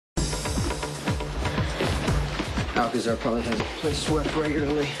Alcazar probably has a place swept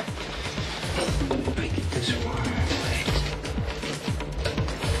regularly. Let me get this one.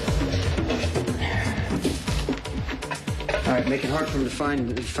 All right, make it hard for him to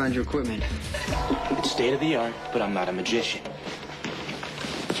find your equipment. It's state of the art, but I'm not a magician.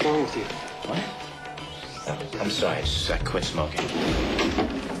 What's wrong with you? What? I'm sorry, I quit smoking.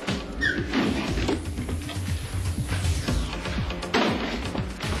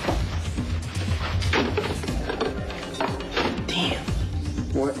 Damn.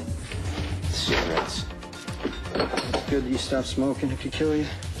 What? Cigarettes. It's good that you stopped smoking. It could kill you.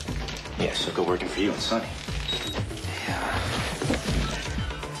 Yeah, so good working for you and Sonny. Yeah.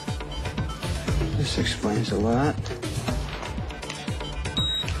 This explains a lot.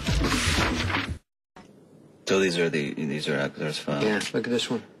 So these are Alcazar's files. Yeah, look at this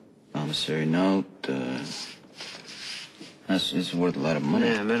one. Promissory note. It's worth a lot of money.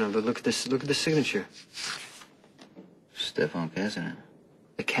 Yeah, man, but look at this. Look at the signature. Stefan Cassadines.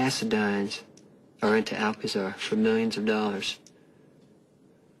 The Cassadines are into Alcazar for millions of dollars.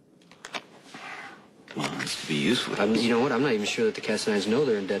 Come on, this could be useful. You know what? I'm not even sure that the Cassadines know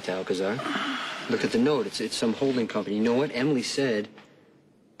they're in debt to Alcazar. Look at the note. It's some holding company. You know what? Emily said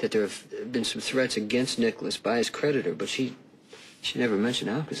that there have been some threats against Nicholas by his creditor, but she never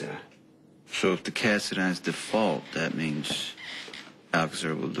mentioned Alcazar. So if the Cassadines default, that means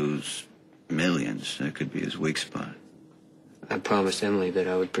Alcazar will lose millions. That could be his weak spot. I promised Emily that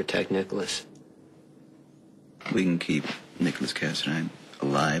I would protect Nicholas. We can keep Nicholas Cassadine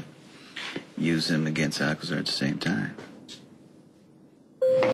alive, use him against Alcazar at the same time.